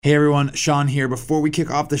Hey everyone, Sean here. Before we kick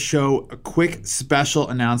off the show, a quick special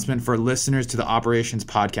announcement for listeners to the Operations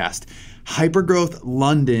Podcast. Hypergrowth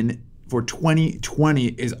London for 2020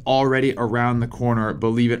 is already around the corner,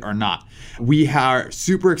 believe it or not. We are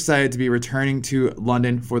super excited to be returning to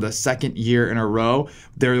London for the second year in a row.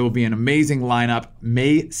 There will be an amazing lineup.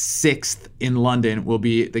 May 6th in London will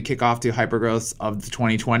be the kickoff to Hypergrowth of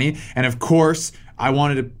 2020. And of course, I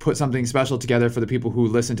wanted to put something special together for the people who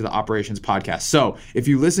listen to the Operations Podcast. So if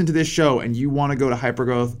you listen to this show and you want to go to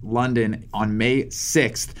Hypergrowth London on May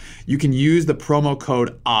 6th, you can use the promo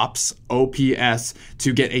code OPS, OPS,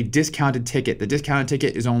 to get a discounted ticket. The discounted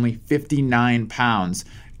ticket is only £59.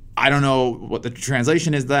 I don't know what the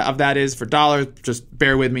translation is of that is for dollars. Just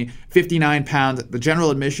bear with me. £59. The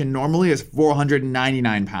general admission normally is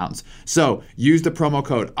 £499. So use the promo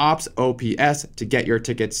code OPS, OPS to get your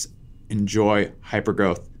tickets. Enjoy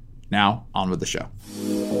Hypergrowth. Now, on with the show.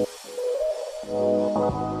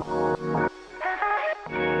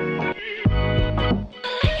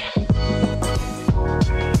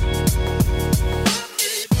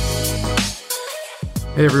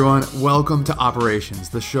 Hey everyone, welcome to Operations,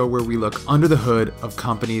 the show where we look under the hood of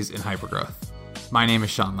companies in hypergrowth. My name is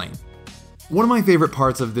Sean Lane. One of my favorite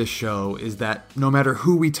parts of this show is that no matter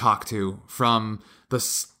who we talk to, from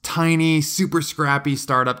the tiny, super scrappy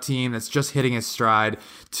startup team that's just hitting its stride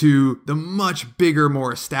to the much bigger,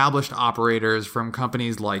 more established operators from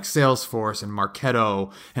companies like Salesforce and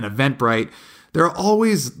Marketo and Eventbrite, there are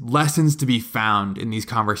always lessons to be found in these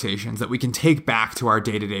conversations that we can take back to our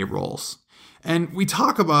day-to-day roles. And we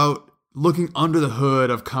talk about looking under the hood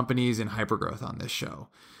of companies in hypergrowth on this show.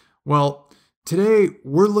 Well, today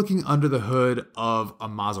we're looking under the hood of a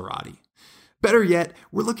Maserati. Better yet,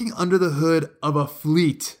 we're looking under the hood of a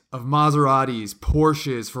fleet of Maseratis,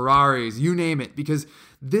 Porsches, Ferraris, you name it, because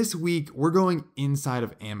this week we're going inside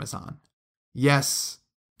of Amazon. Yes,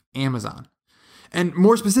 Amazon. And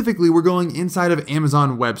more specifically, we're going inside of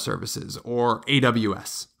Amazon Web Services, or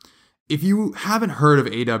AWS. If you haven't heard of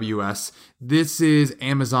AWS, this is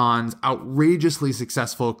Amazon's outrageously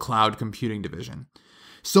successful cloud computing division.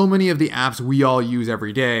 So many of the apps we all use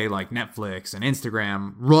every day, like Netflix and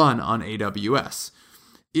Instagram, run on AWS.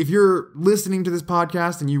 If you're listening to this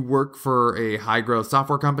podcast and you work for a high-growth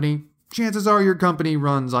software company, chances are your company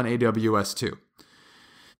runs on AWS too.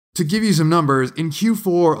 To give you some numbers, in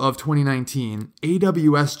Q4 of 2019,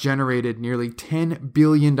 AWS generated nearly $10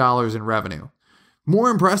 billion in revenue.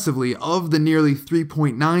 More impressively, of the nearly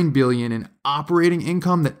 $3.9 billion in operating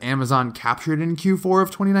income that Amazon captured in Q4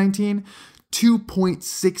 of 2019,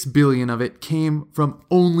 $2.6 billion of it came from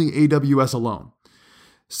only AWS alone.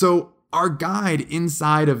 So our guide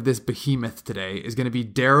inside of this behemoth today is going to be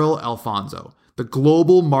Daryl Alfonso, the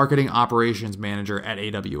Global Marketing Operations Manager at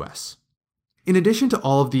AWS. In addition to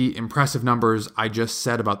all of the impressive numbers I just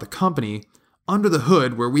said about the company, under the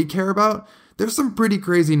hood where we care about, there's some pretty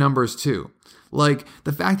crazy numbers too. Like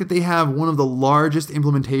the fact that they have one of the largest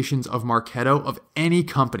implementations of Marketo of any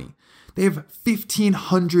company. They have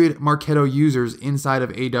 1,500 Marketo users inside of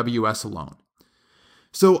AWS alone.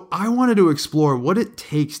 So I wanted to explore what it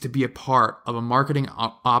takes to be a part of a marketing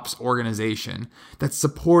ops organization that's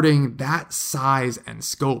supporting that size and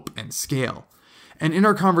scope and scale. And in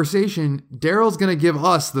our conversation, Daryl's going to give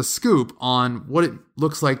us the scoop on what it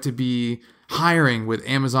looks like to be hiring with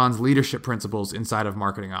Amazon's leadership principles inside of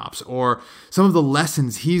marketing ops, or some of the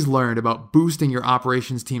lessons he's learned about boosting your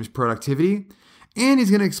operations team's productivity. And he's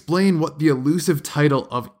going to explain what the elusive title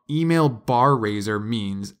of email bar raiser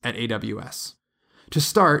means at AWS. To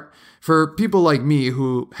start, for people like me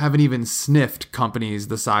who haven't even sniffed companies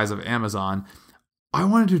the size of Amazon, I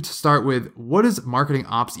wanted to start with, what does marketing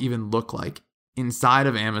ops even look like inside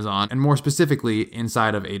of Amazon, and more specifically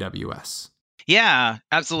inside of AWS? Yeah,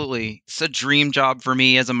 absolutely. It's a dream job for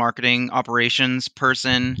me as a marketing operations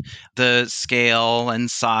person. The scale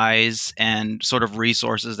and size and sort of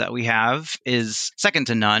resources that we have is second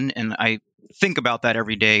to none. And I think about that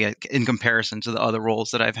every day in comparison to the other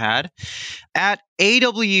roles that I've had. At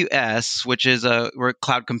AWS, which is we're a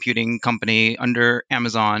cloud computing company under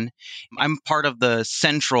Amazon, I'm part of the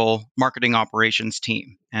central marketing operations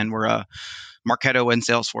team. And we're a Marketo and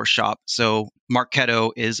Salesforce shop. So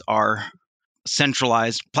Marketo is our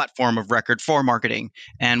centralized platform of record for marketing.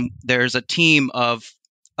 And there's a team of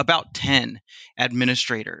about 10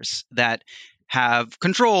 administrators that have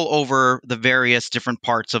control over the various different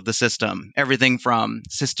parts of the system, everything from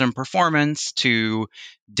system performance to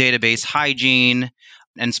database hygiene.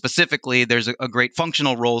 And specifically, there's a great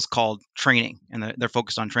functional roles called training, and they're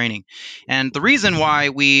focused on training. And the reason why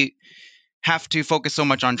we have to focus so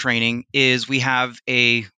much on training is we have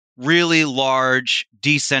a really large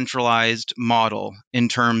decentralized model in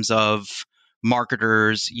terms of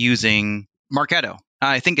marketers using Marketo.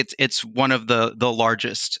 I think it's one of the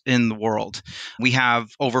largest in the world. We have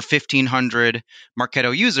over 1,500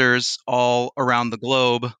 Marketo users all around the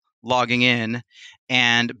globe logging in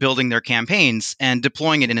and building their campaigns and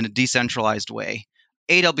deploying it in a decentralized way.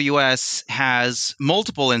 AWS has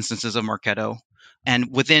multiple instances of Marketo, and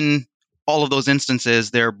within all of those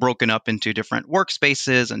instances, they're broken up into different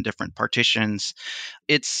workspaces and different partitions.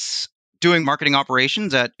 It's doing marketing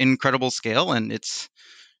operations at incredible scale, and it's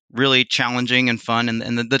really challenging and fun.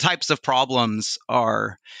 And the types of problems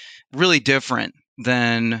are really different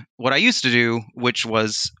than what I used to do, which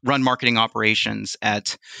was run marketing operations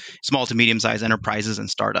at small to medium sized enterprises and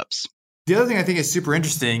startups. The other thing I think is super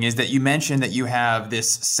interesting is that you mentioned that you have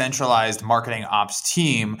this centralized marketing ops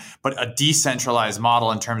team, but a decentralized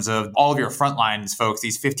model in terms of all of your frontline folks,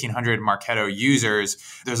 these 1,500 Marketo users.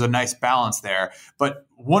 There's a nice balance there. But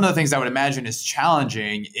one of the things I would imagine is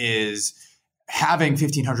challenging is having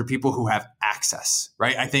 1,500 people who have access,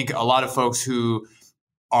 right? I think a lot of folks who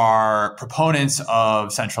are proponents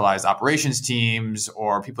of centralized operations teams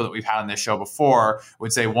or people that we've had on this show before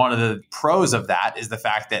would say one of the pros of that is the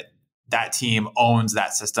fact that that team owns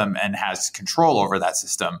that system and has control over that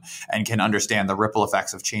system and can understand the ripple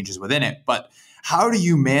effects of changes within it. But how do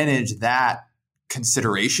you manage that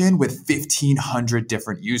consideration with 1,500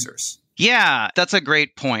 different users? Yeah, that's a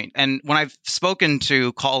great point. And when I've spoken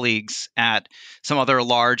to colleagues at some other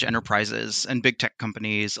large enterprises and big tech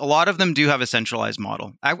companies, a lot of them do have a centralized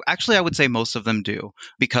model. I would say most of them do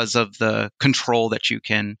because of the control that you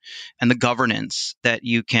can and the governance that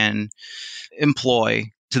you can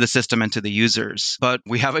employ to the system and to the users. But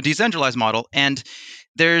we have a decentralized model, and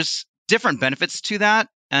there's different benefits to that.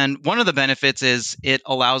 And one of the benefits is it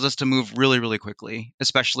allows us to move really, really quickly,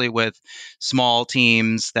 especially with small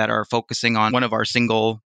teams that are focusing on one of our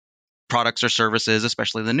single products or services,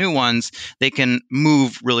 especially the new ones. They can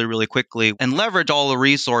move really, really quickly and leverage all the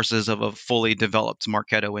resources of a fully developed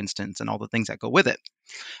Marketo instance and all the things that go with it.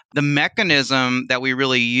 The mechanism that we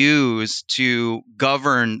really use to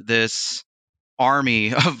govern this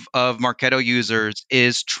army of Marketo users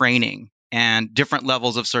is training and different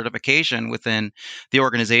levels of certification within the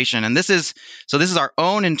organization. And this is our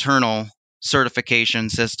own internal certification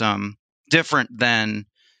system, different than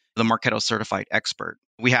the Marketo Certified Expert.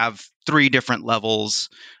 We have 3 different levels,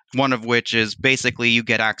 one of which is basically you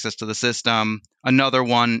get access to the system. Another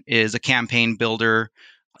one is a campaign builder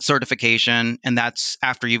certification, and that's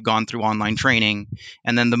after you've gone through online training.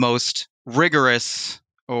 And then the most rigorous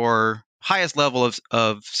or highest level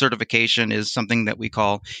of certification is something that we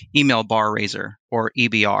call Email Bar Raiser, or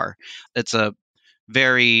EBR. It's a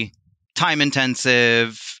very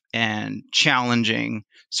time-intensive and challenging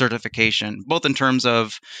certification, both in terms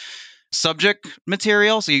of subject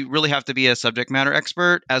material, so you really have to be a subject matter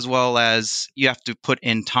expert, as well as you have to put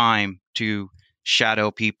in time to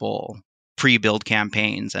shadow people, pre-build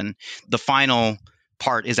campaigns. And the final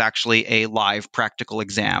part is actually a live practical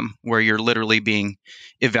exam where you're literally being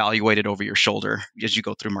evaluated over your shoulder as you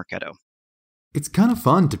go through Marketo. It's kind of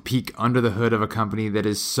fun to peek under the hood of a company that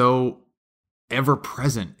is so ever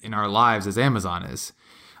present in our lives as Amazon is.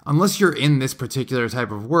 Unless you're in this particular type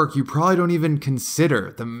of work, you probably don't even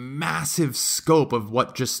consider the massive scope of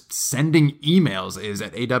what just sending emails is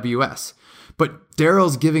at AWS. But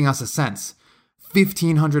Darrell's giving us a sense.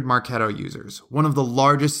 1,500 Marketo users, one of the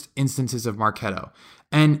largest instances of Marketo.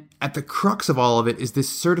 And at the crux of all of it is this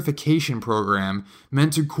certification program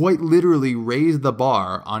meant to quite literally raise the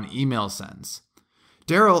bar on email sends.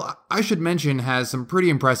 Darrell, I should mention, has some pretty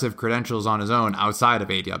impressive credentials on his own outside of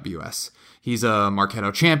AWS. He's a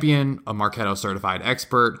Marketo champion, a Marketo certified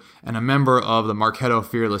expert, and a member of the Marketo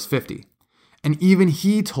Fearless 50. And even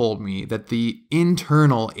he told me that the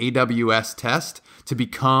internal AWS test to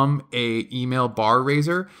become a email bar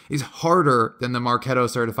raiser is harder than the Marketo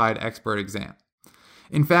Certified Expert exam.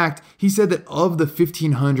 In fact, he said that of the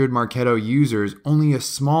 1,500 Marketo users, only a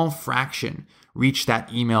small fraction reached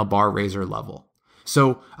that email bar raiser level.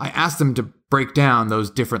 So I asked him to break down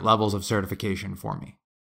those different levels of certification for me.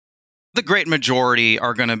 The great majority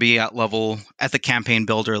are going to be at the campaign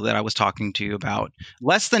builder that I was talking to you about.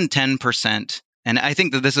 Less than 10%. And I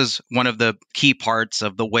think that this is one of the key parts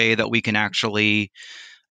of the way that we can actually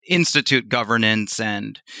institute governance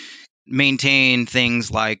and maintain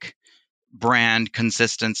things like brand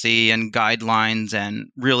consistency and guidelines and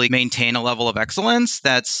really maintain a level of excellence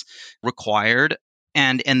that's required.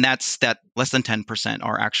 And that's that less than 10%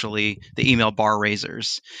 are actually the email bar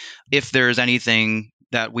raisers. If there's anything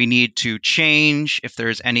that we need to change, if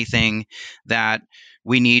there's anything that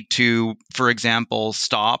we need to, for example,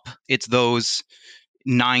 stop. It's those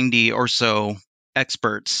 90 or so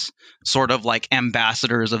experts, sort of like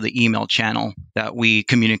ambassadors of the email channel that we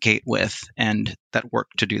communicate with and that work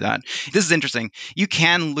to do that. This is interesting. You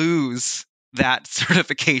can lose that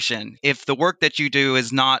certification if the work that you do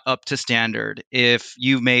is not up to standard. If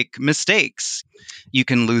you make mistakes, you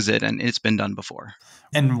can lose it, and it's been done before.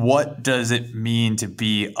 And what does it mean to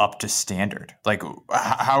be up to standard? Like,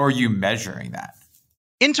 how are you measuring that?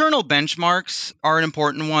 Internal benchmarks are an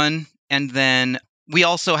important one. And then we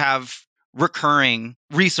also have recurring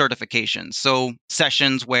recertifications. So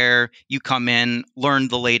sessions where you come in, learn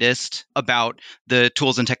the latest about the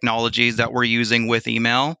tools and technologies that we're using with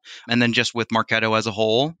email, and then just with Marketo as a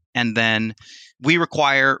whole. And then we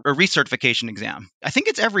require a recertification exam. I think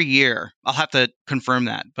it's every year. I'll have to confirm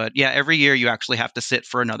that. But yeah, every year you actually have to sit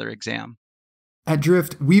for another exam. At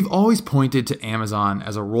Drift, we've always pointed to Amazon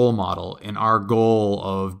as a role model in our goal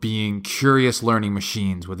of being curious learning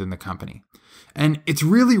machines within the company. And it's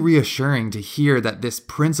really reassuring to hear that this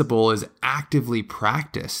principle is actively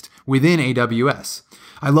practiced within AWS.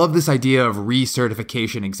 I love this idea of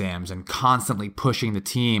recertification exams and constantly pushing the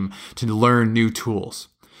team to learn new tools.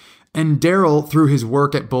 And Daryl, through his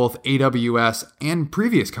work at both AWS and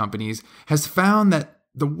previous companies, has found that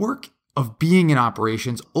the work of being in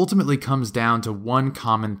operations ultimately comes down to one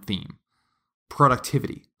common theme: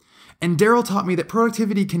 productivity. And Daryl taught me that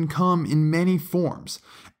productivity can come in many forms.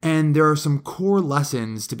 And there are some core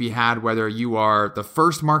lessons to be had whether you are the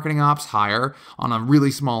first marketing ops hire on a really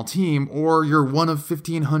small team or you're one of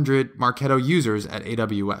 1,500 Marketo users at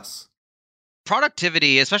AWS.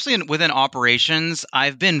 Productivity, especially within operations,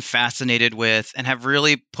 I've been fascinated with and have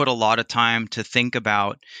really put a lot of time to think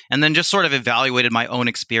about, and then just sort of evaluated my own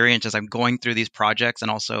experience as I'm going through these projects and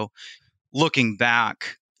also looking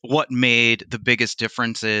back what made the biggest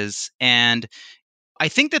differences. And I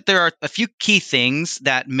think that there are a few key things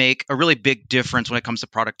that make a really big difference when it comes to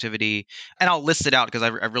productivity. And I'll list it out because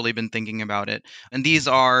I've really been thinking about it. And these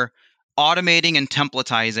are automating and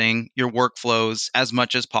templatizing your workflows as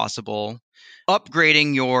much as possible,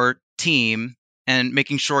 upgrading your team and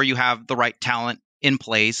making sure you have the right talent in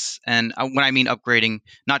place. And when I mean upgrading,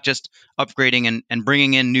 not just upgrading and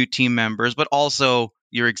bringing in new team members, but also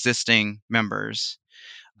your existing members.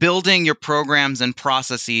 Building your programs and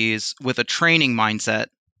processes with a training mindset.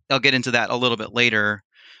 I'll get into that a little bit later.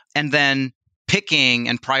 And then picking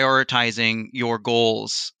and prioritizing your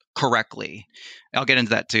goals correctly. I'll get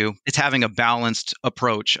into that too. It's having a balanced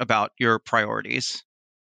approach about your priorities.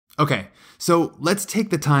 Okay, so let's take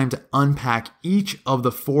the time to unpack each of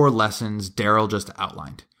the 4 lessons Daryl just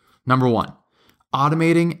outlined. Number 1,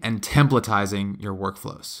 automating and templatizing your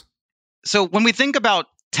workflows. So when we think about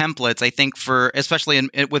templates, I think especially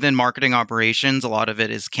within marketing operations, a lot of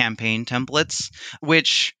it is campaign templates,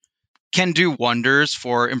 which can do wonders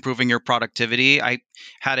for improving your productivity. I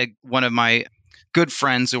had one of my good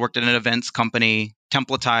friends who worked at an events company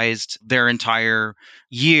templatized their entire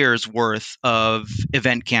year's worth of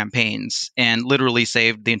event campaigns and literally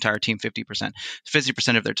saved the entire team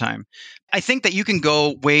 50% of their time. I think that you can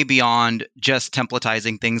go way beyond just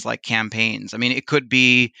templatizing things like campaigns. I mean, it could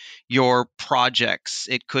be your projects.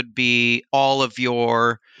 It could be all of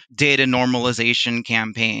your data normalization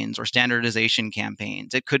campaigns or standardization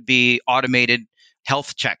campaigns. It could be automated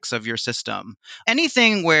health checks of your system.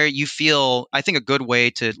 Anything where you feel, I think a good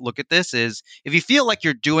way to look at this is if you feel like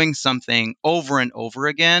you're doing something over and over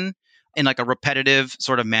again in like a repetitive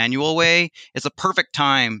sort of manual way, it's a perfect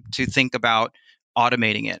time to think about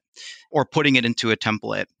automating it or putting it into a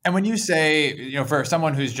template. And when you say, for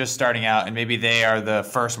someone who's just starting out and maybe they are the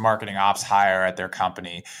first marketing ops hire at their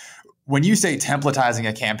company, when you say templatizing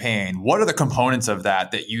a campaign, what are the components of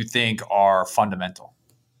that you think are fundamental?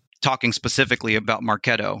 Talking specifically about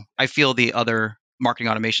Marketo, I feel the other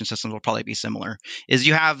marketing automation systems will probably be similar, is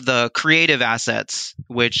you have the creative assets,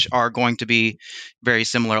 which are going to be very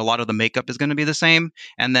similar. A lot of the makeup is going to be the same.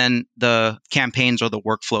 And then the campaigns or the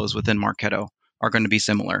workflows within Marketo are going to be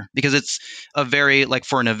similar because it's a very, like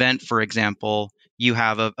for an event, for example, you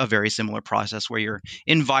have a very similar process where you're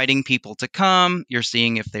inviting people to come, you're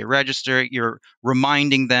seeing if they register, you're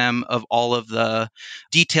reminding them of all of the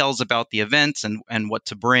details about the events and what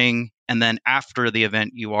to bring. And then after the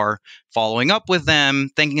event, you are following up with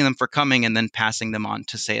them, thanking them for coming, and then passing them on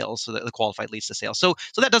to sales so that the qualified leads to sales. So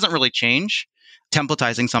that doesn't really change.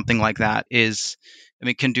 Templatizing something like that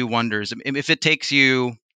can do wonders. If it takes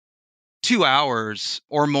you 2 hours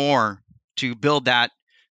or more to build that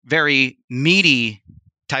very meaty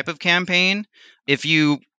type of campaign, if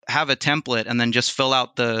you have a template and then just fill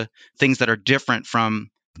out the things that are different from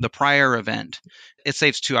the prior event, it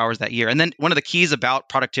saves 2 hours that year. And then one of the keys about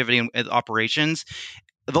productivity and operations,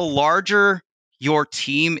 the larger your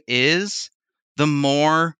team is, the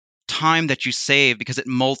more time that you save because it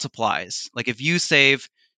multiplies. Like if you save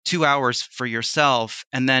 2 hours for yourself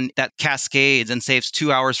and then that cascades and saves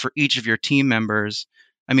 2 hours for each of your team members,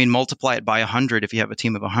 I mean, multiply it by 100 if you have a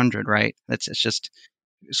team of 100, right? It's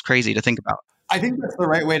crazy to think about. I think that's the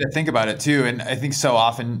right way to think about it too. And I think so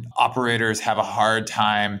often operators have a hard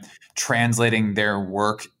time translating their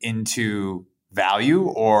work into value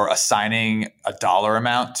or assigning a dollar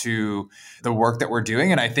amount to the work that we're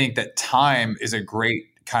doing. And I think that time is a great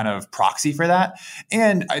kind of proxy for that.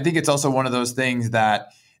 And I think it's also one of those things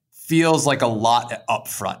that feels like a lot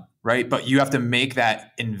upfront, right? But you have to make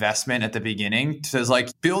that investment at the beginning. So it's like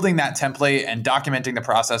building that template and documenting the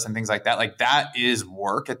process and things like that is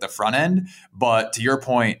work at the front end. But to your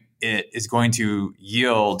point, it is going to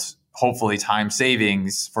yield hopefully time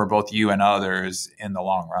savings for both you and others in the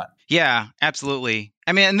long run. Yeah, absolutely.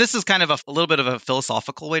 I mean, and this is kind of a little bit of a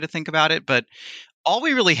philosophical way to think about it, but all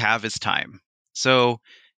we really have is time. So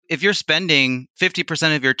if you're spending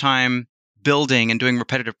 50% of your time building and doing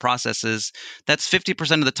repetitive processes, that's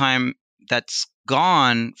 50% of the time that's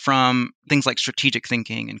gone from things like strategic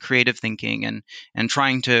thinking and creative thinking and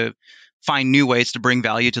trying to find new ways to bring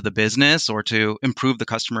value to the business or to improve the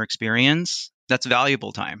customer experience. That's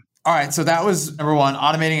valuable time. All right. So that was number one,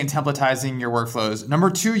 automating and templatizing your workflows.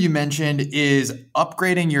 Number two, you mentioned is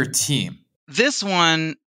upgrading your team. This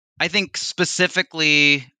one, I think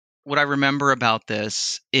specifically what I remember about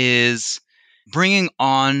this is bringing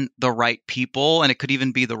on the right people, and it could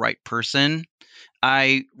even be the right person.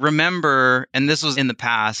 I remember, and this was in the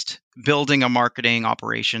past, building a marketing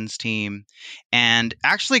operations team and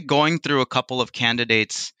actually going through a couple of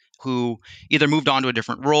candidates who either moved on to a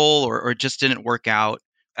different role or just didn't work out.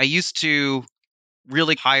 I used to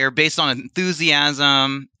really hire based on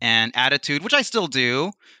enthusiasm and attitude, which I still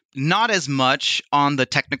do, not as much on the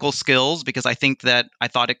technical skills because I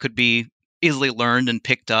thought it could be easily learned and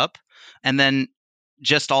picked up. And then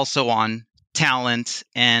just also on talent,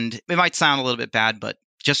 and it might sound a little bit bad, but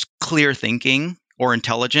just clear thinking or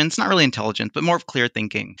intelligence, not really intelligence, but more of clear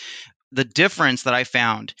thinking. The difference that I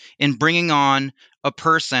found in bringing on a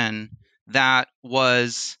person that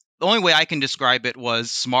was, the only way I can describe it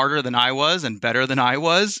was smarter than I was and better than I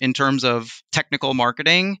was in terms of technical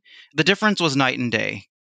marketing, the difference was night and day.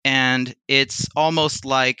 And it's almost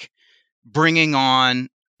like bringing on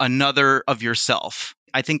another of yourself.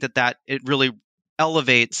 I think that it really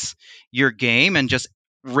elevates your game and just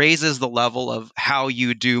raises the level of how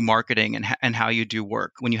you do marketing and how you do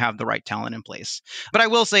work when you have the right talent in place. But I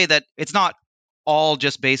will say that it's not all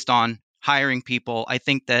just based on hiring people. I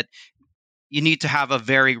think that you need to have a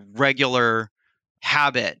very regular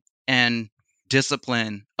habit and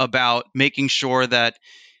discipline about making sure that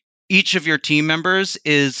each of your team members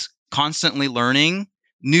is constantly learning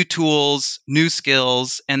new tools, new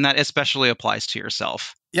skills, and that especially applies to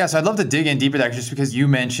yourself. Yeah, so I'd love to dig in deeper there just because you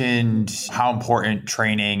mentioned how important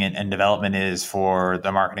training and development is for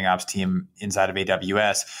the marketing ops team inside of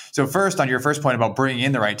AWS. So first, on your first point about bringing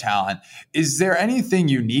in the right talent, is there anything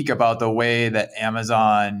unique about the way that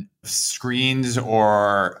Amazon screens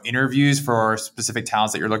or interviews for specific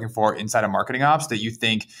talents that you're looking for inside of marketing ops that you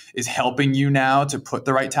think is helping you now to put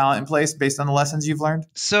the right talent in place based on the lessons you've learned?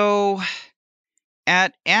 So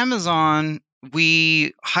at Amazon,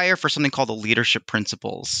 we hire for something called the leadership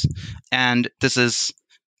principles. And this is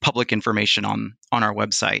public information on our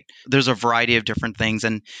website. There's a variety of different things,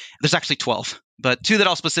 and there's actually 12. But two that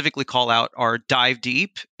I'll specifically call out are dive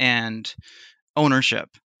deep and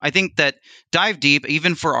ownership. I think that dive deep,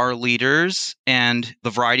 even for our leaders and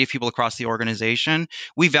the variety of people across the organization,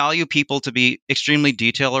 we value people to be extremely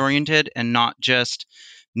detail-oriented and not just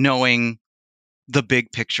knowing the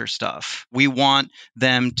big picture stuff. We want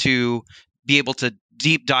them to be able to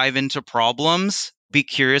deep dive into problems, be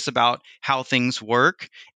curious about how things work,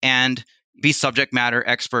 and be subject matter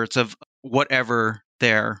experts of whatever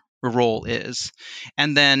their role is.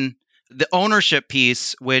 And then the ownership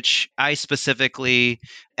piece, which I specifically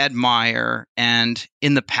admire and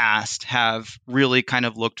in the past have really kind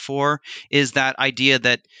of looked for, is that idea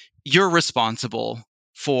that you're responsible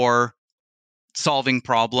for solving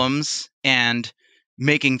problems and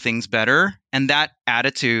making things better. And that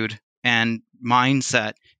attitude and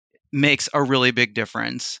mindset makes a really big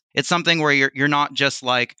difference. It's something where you're not just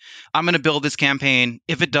like, I'm going to build this campaign.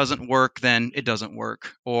 If it doesn't work, then it doesn't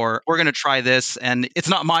work. Or we're going to try this, and it's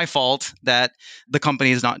not my fault that the company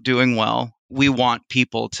is not doing well. We want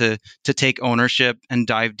people to take ownership and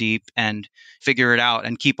dive deep and figure it out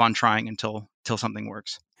and keep on trying until something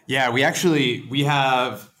works. Yeah, we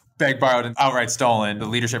have begged, borrowed, and outright stolen the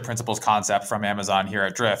leadership principles concept from Amazon here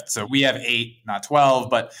at Drift. So we have 8, not 12,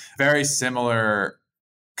 but very similar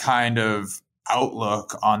kind of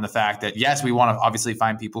outlook on the fact that, yes, we want to obviously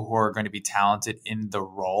find people who are going to be talented in the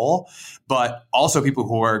role, but also people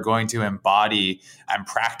who are going to embody and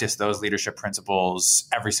practice those leadership principles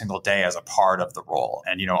every single day as a part of the role.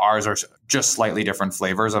 And, ours are just slightly different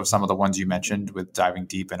flavors of some of the ones you mentioned with diving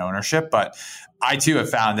deep in ownership. But I too have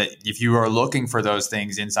found that if you are looking for those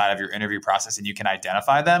things inside of your interview process and you can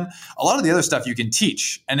identify them, a lot of the other stuff you can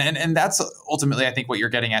teach. And that's ultimately, I think, what you're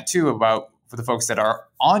getting at too, about for the folks that are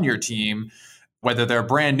on your team, whether they're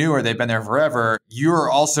brand new or they've been there forever, you're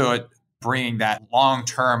also bringing that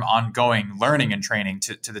long-term ongoing learning and training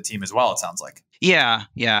to the team as well, it sounds like. Yeah,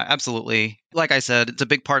 absolutely. Like I said, it's a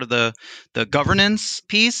big part of the governance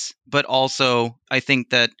piece, but also I think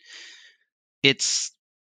that it's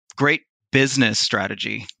great business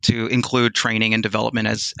strategy to include training and development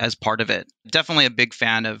as part of it. Definitely a big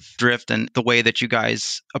fan of Drift and the way that you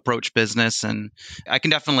guys approach business. And I can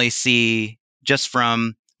definitely see just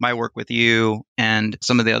from my work with you and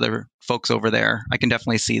some of the other folks over there, I can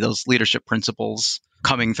definitely see those leadership principles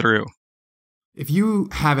coming through. If you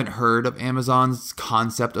haven't heard of Amazon's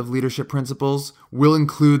concept of leadership principles, we'll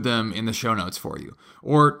include them in the show notes for you.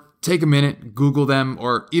 Or take a minute, Google them,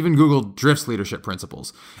 or even Google Drift's leadership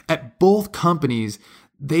principles. At both companies,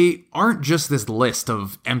 they aren't just this list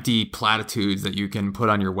of empty platitudes that you can put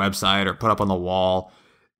on your website or put up on the wall,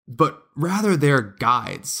 but rather they're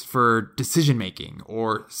guides for decision making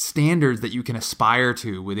or standards that you can aspire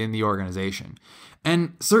to within the organization.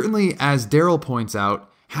 And certainly, as Daryl points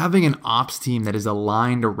out, having an ops team that is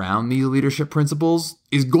aligned around these leadership principles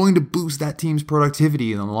is going to boost that team's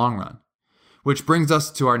productivity in the long run. Which brings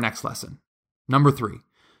us to our next lesson. Number 3,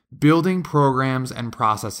 building programs and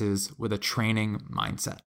processes with a training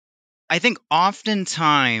mindset. I think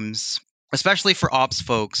oftentimes, especially for ops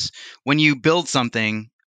folks, when you build something,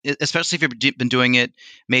 especially if you've been doing it,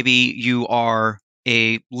 maybe you are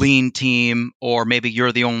a lean team, or maybe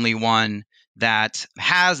you're the only one that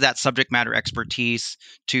has that subject matter expertise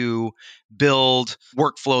to build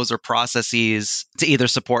workflows or processes to either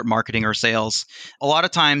support marketing or sales. A lot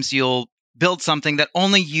of times you'll build something that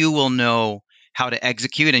only you will know how to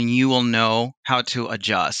execute and you will know how to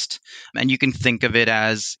adjust. And you can think of it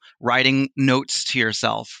as writing notes to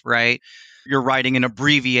yourself, right? You're writing in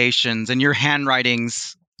abbreviations and your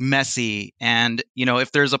handwriting's messy. And,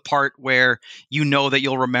 if there's a part where you know that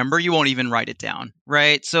you'll remember, you won't even write it down,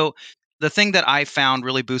 right? So the thing that I found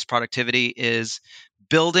really boosts productivity is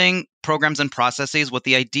building programs and processes with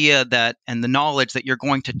the idea that and the knowledge that you're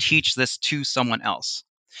going to teach this to someone else.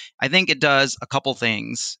 I think it does a couple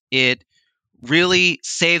things. It really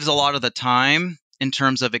saves a lot of the time in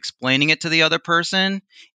terms of explaining it to the other person.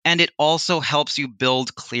 And it also helps you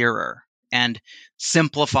build clearer and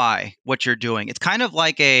simplify what you're doing. It's kind of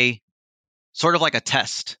like sort of like a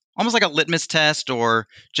test, almost like a litmus test, or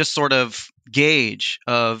just sort of gauge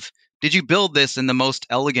of, did you build this in the most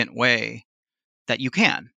elegant way that you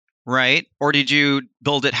can, right? Or did you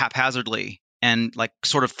build it haphazardly and like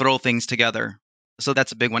sort of throw things together? So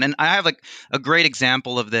that's a big one. And I have like a great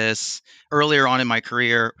example of this earlier on in my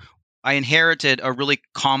career. I inherited a really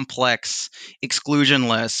complex exclusion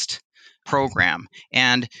list program.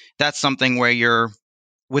 And that's something where you're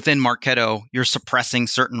within Marketo, you're suppressing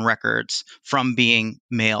certain records from being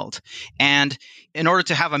mailed. And in order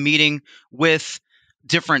to have a meeting with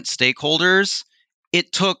different stakeholders,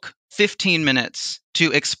 it took 15 minutes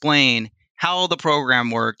to explain how the program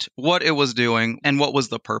worked, what it was doing, and what was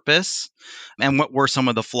the purpose, and what were some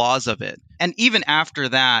of the flaws of it. And even after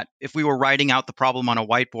that, if we were writing out the problem on a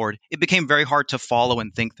whiteboard, it became very hard to follow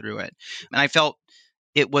and think through it. And I felt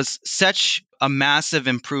it was such a massive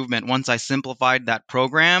improvement once I simplified that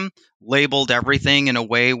program, labeled everything in a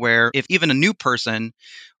way where if even a new person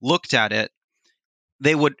looked at it,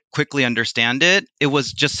 they would quickly understand it. It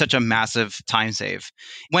was just such a massive time save.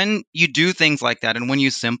 When you do things like that and when you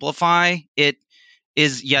simplify, it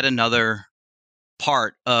is yet another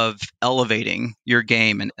part of elevating your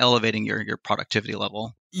game and elevating your productivity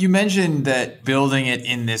level. You mentioned that building it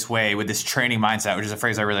in this way with this training mindset, which is a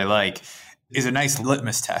phrase I really like, is a nice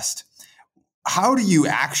litmus test. How do you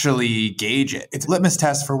actually gauge it? It's a litmus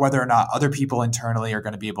test for whether or not other people internally are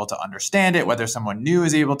going to be able to understand it, whether someone new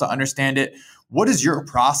is able to understand it. What is your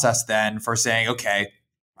process then for saying, okay,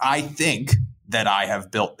 I think that I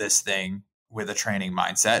have built this thing with a training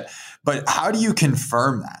mindset, but how do you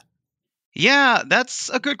confirm that? Yeah, that's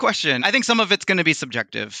a good question. I think some of it's going to be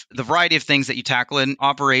subjective. The variety of things that you tackle in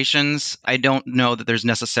operations, I don't know that there's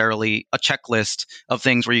necessarily a checklist of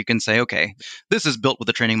things where you can say, okay, this is built with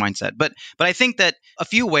a training mindset. But I think that a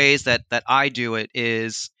few ways that I do it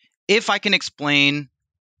is if I can explain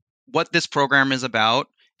what this program is about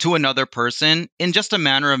to another person in just a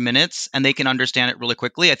matter of minutes and they can understand it really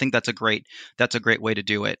quickly, I think that's a great way to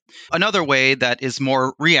do it. Another way that is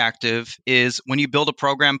more reactive is when you build a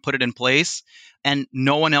program, put it in place, and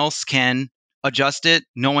no one else can adjust it,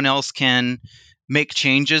 no one else can make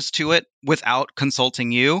changes to it without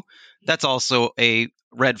consulting you. That's also a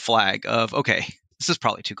red flag of, okay, this is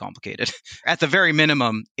probably too complicated. At the very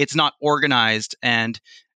minimum, it's not organized and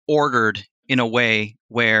ordered in a way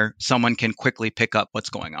where someone can quickly pick up what's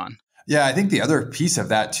going on. Yeah, I think the other piece of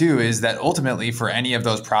that too is that ultimately for any of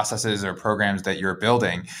those processes or programs that you're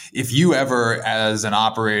building, if you ever as an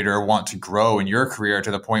operator want to grow in your career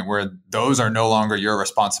to the point where those are no longer your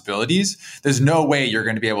responsibilities, there's no way you're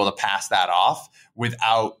going to be able to pass that off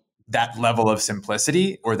without that level of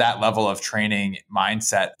simplicity or that level of training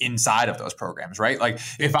mindset inside of those programs, right? Like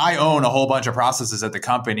if I own a whole bunch of processes at the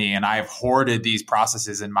company and I've hoarded these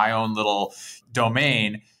processes in my own little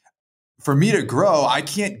domain, for me to grow, I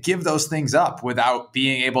can't give those things up without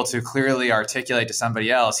being able to clearly articulate to somebody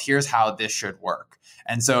else, here's how this should work.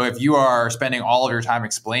 And so if you are spending all of your time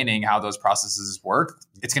explaining how those processes work,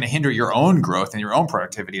 it's going to hinder your own growth and your own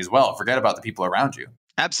productivity as well. Forget about the people around you.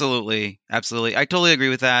 Absolutely. Absolutely. I totally agree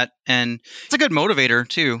with that. And it's a good motivator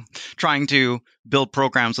too. Trying to build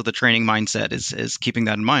programs with a training mindset is keeping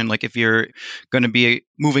that in mind. Like if you're going to be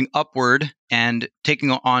moving upward and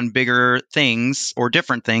taking on bigger things or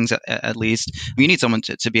different things at least, you need someone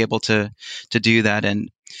to be able to do that.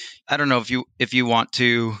 And I don't know if you want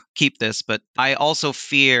to keep this, but I also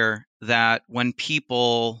fear that when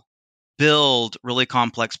people build really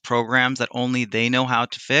complex programs that only they know how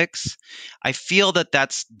to fix, I feel that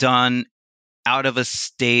that's done out of a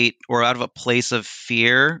state or out of a place of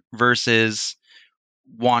fear versus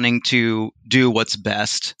wanting to do what's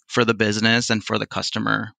best for the business and for the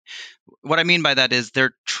customer. What I mean by that is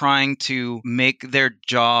they're trying to make their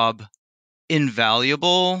job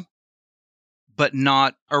invaluable, but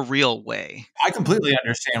not a real way. I completely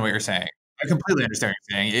understand what you're saying.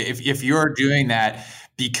 If you're doing that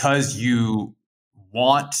because you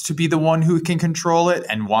want to be the one who can control it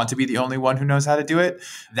and want to be the only one who knows how to do it,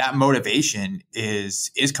 that motivation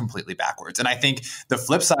is completely backwards. And I think the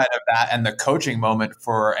flip side of that and the coaching moment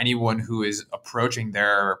for anyone who is approaching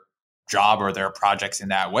their job or their projects in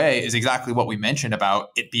that way is exactly what we mentioned about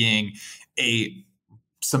it being a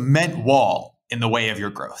cement wall in the way of your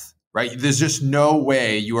growth. Right? There's just no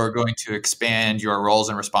way you are going to expand your roles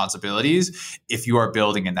and responsibilities if you are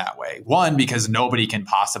building in that way. One, because nobody can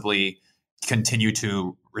possibly continue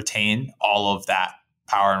to retain all of that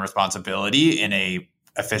power and responsibility in a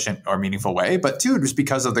efficient or meaningful way. But two, just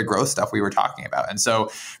because of the growth stuff we were talking about. And so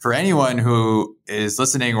for anyone who is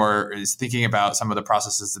listening or is thinking about some of the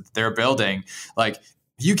processes that they're building, like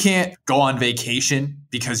you can't go on vacation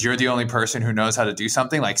because you're the only person who knows how to do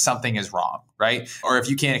something, like something is wrong, right? Or if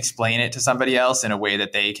you can't explain it to somebody else in a way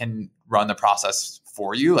that they can run the process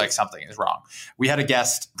for you, like something is wrong. We had a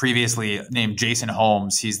guest previously named Jason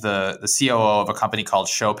Holmes. He's the COO of a company called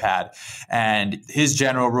Showpad. And his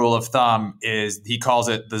general rule of thumb is he calls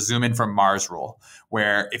it the zoom in from Mars rule,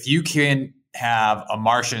 where if you can have a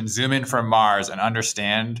Martian zoom in from Mars and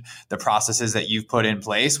understand the processes that you've put in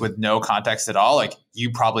place with no context at all, like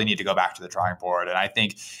you probably need to go back to the drawing board. And I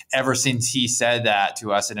think ever since he said that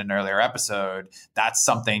to us in an earlier episode, that's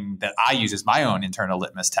something that I use as my own internal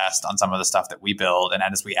litmus test on some of the stuff that we build and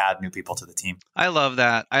as we add new people to the team. I love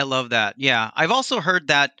that. Yeah. I've also heard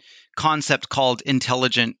that concept called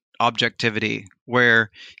intelligent objectivity,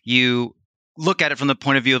 where you look at it from the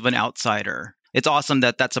point of view of an outsider. It's awesome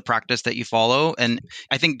that that's a practice that you follow. And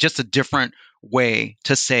I think just a different way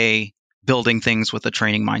to say building things with a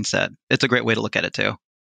training mindset. It's a great way to look at it too.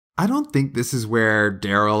 I don't think this is where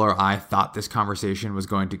Daryl or I thought this conversation was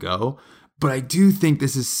going to go, but I do think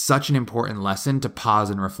this is such an important lesson to pause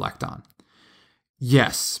and reflect on.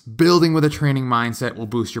 Yes, building with a training mindset will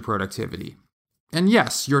boost your productivity. And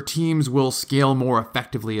yes, your teams will scale more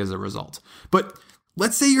effectively as a result. But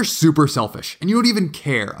let's say you're super selfish and you don't even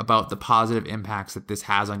care about the positive impacts that this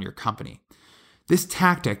has on your company. This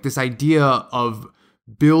tactic, this idea of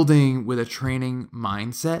building with a training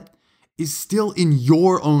mindset is still in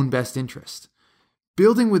your own best interest.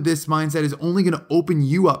 Building with this mindset is only going to open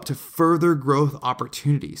you up to further growth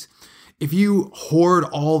opportunities. If you hoard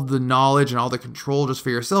all the knowledge and all the control just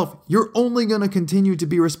for yourself, you're only going to continue to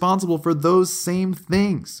be responsible for those same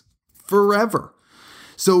things forever.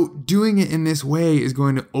 So doing it in this way is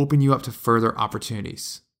going to open you up to further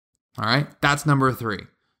opportunities. All right, that's number 3.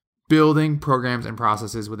 Building programs and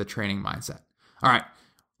processes with a training mindset. All right,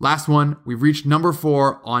 last one. We've reached number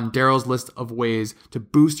 4 on Daryl's list of ways to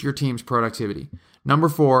boost your team's productivity. Number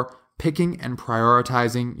 4, picking and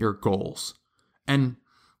prioritizing your goals. And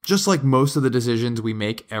just like most of the decisions we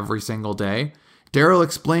make every single day, Daryl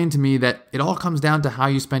explained to me that it all comes down to how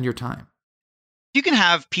you spend your time. You can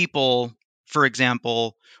have people, for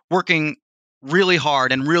example, working really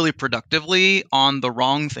hard and really productively on the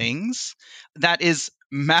wrong things. That is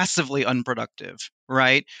massively unproductive,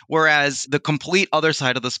 right? Whereas the complete other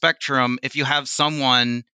side of the spectrum, if you have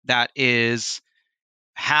someone that is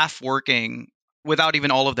half working without even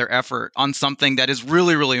all of their effort on something that is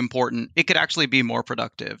really, really important, it could actually be more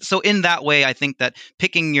productive. So in that way, I think that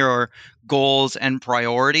picking your goals and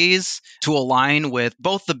priorities to align with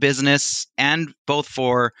both the business and both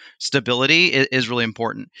for stability is really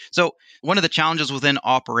important. So one of the challenges within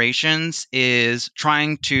operations is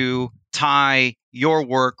trying to tie your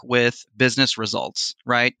work with business results,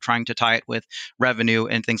 right? Trying to tie it with revenue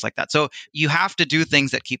and things like that. So you have to do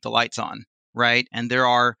things that keep the lights on, right? And there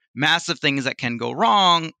are massive things that can go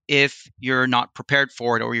wrong if you're not prepared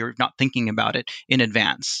for it or you're not thinking about it in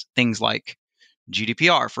advance. Things like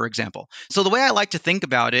GDPR, for example. So the way I like to think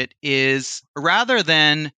about it is rather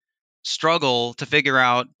than struggle to figure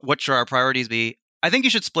out what should our priorities be, I think you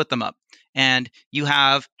should split them up. And you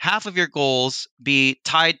have half of your goals be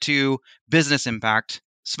tied to business impact,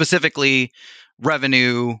 specifically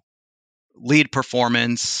revenue, lead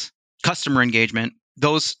performance, customer engagement,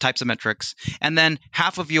 those types of metrics. And then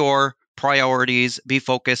half of your priorities be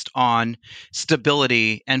focused on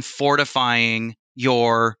stability and fortifying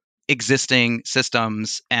your existing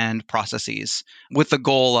systems and processes with the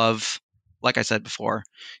goal of, like I said before,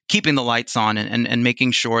 keeping the lights on and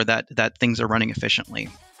making sure that things are running efficiently.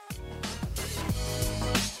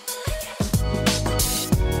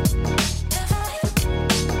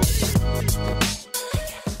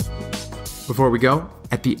 Before we go,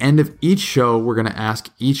 at the end of each show, we're going to ask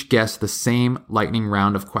each guest the same lightning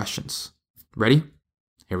round of questions. Ready?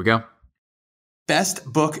 Here we go. Best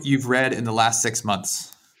book you've read in the last 6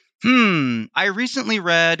 months? I recently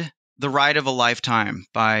read The Ride of a Lifetime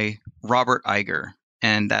by Robert Iger,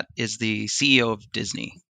 and that is the CEO of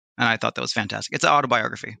Disney. And I thought that was fantastic. It's an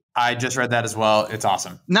autobiography. I just read that as well. It's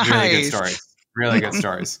awesome. Nice. Really good stories. Really good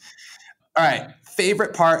stories. All right.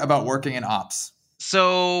 Favorite part about working in ops?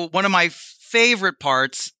 So one of my favorite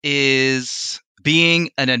parts is being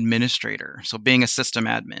an administrator. So being a system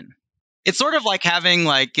admin. It's sort of like having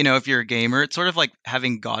if you're a gamer, it's sort of like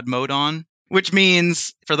having God mode on, which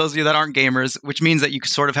means, for those of you that aren't gamers, which means that you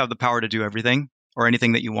sort of have the power to do everything or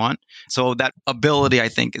anything that you want. So that ability, I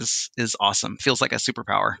think, is awesome. Feels like a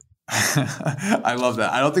superpower. I love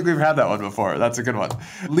that. I don't think we've had that one before. That's a good one.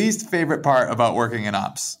 Least favorite part about working in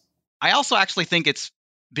ops? I also actually think it's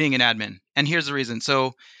being an admin. And here's the reason.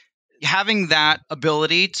 So having that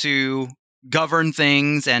ability to govern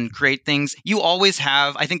things and create things, you always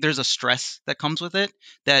have, I think there's a stress that comes with it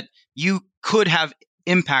that you could have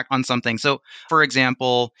impact on something. So for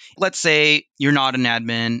example, let's say you're not an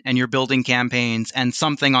admin and you're building campaigns and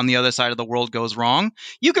something on the other side of the world goes wrong,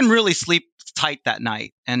 you can really sleep tight that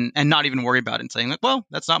night and not even worry about it and saying like, well,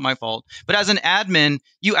 that's not my fault. But as an admin,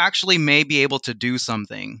 you actually may be able to do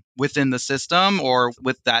something within the system or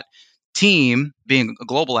with that team, being a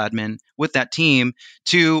global admin, with that team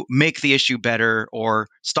to make the issue better or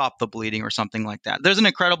stop the bleeding or something like that. There's an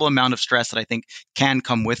incredible amount of stress that I think can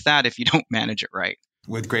come with that if you don't manage it right.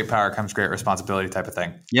 With great power comes great responsibility type of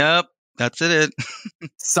thing. Yep, that's it.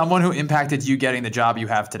 Someone who impacted you getting the job you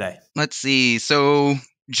have today? Let's see. So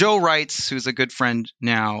Joe Wrights, who's a good friend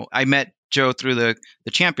now, I met Joe through the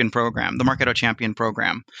champion program, the Marketo Champion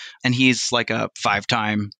program. And he's like a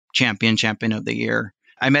 5-time champion of the year.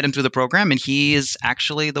 I met him through the program, and he is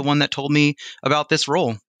actually the one that told me about this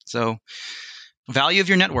role. So value of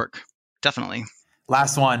your network, definitely.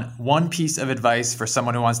 Last one piece of advice for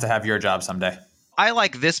someone who wants to have your job someday. I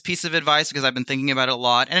like this piece of advice because I've been thinking about it a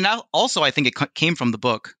lot. And also, I think it came from the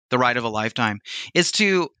book, The Ride of a Lifetime, is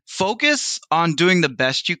to focus on doing the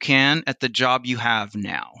best you can at the job you have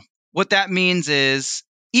now. What that means is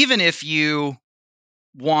even if you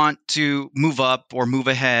want to move up or move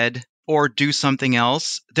ahead or do something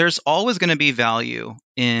else, there's always going to be value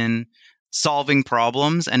in solving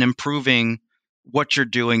problems and improving what you're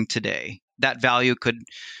doing today. That value could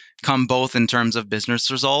come both in terms of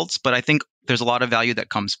business results, but I think there's a lot of value that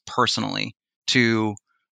comes personally to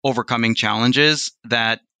overcoming challenges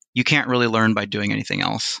that you can't really learn by doing anything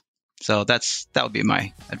else. So that would be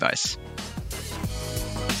my advice.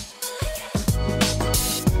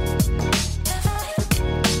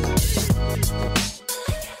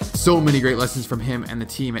 So many great lessons from him and the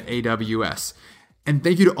team at AWS. And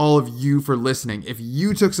thank you to all of you for listening. If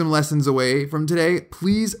you took some lessons away from today,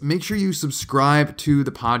 please make sure you subscribe to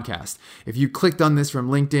the podcast. If you clicked on this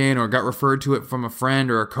from LinkedIn or got referred to it from a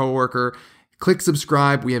friend or a coworker, click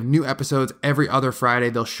subscribe. We have new episodes every other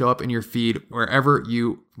Friday. They'll show up in your feed wherever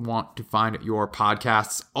you want to find your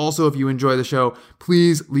podcasts. Also, if you enjoy the show,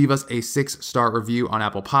 please leave us a 6-star review on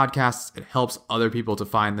Apple Podcasts. It helps other people to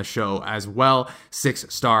find the show as well.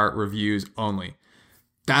 6-star reviews only.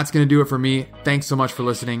 That's going to do it for me. Thanks so much for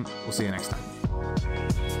listening. We'll see you next time.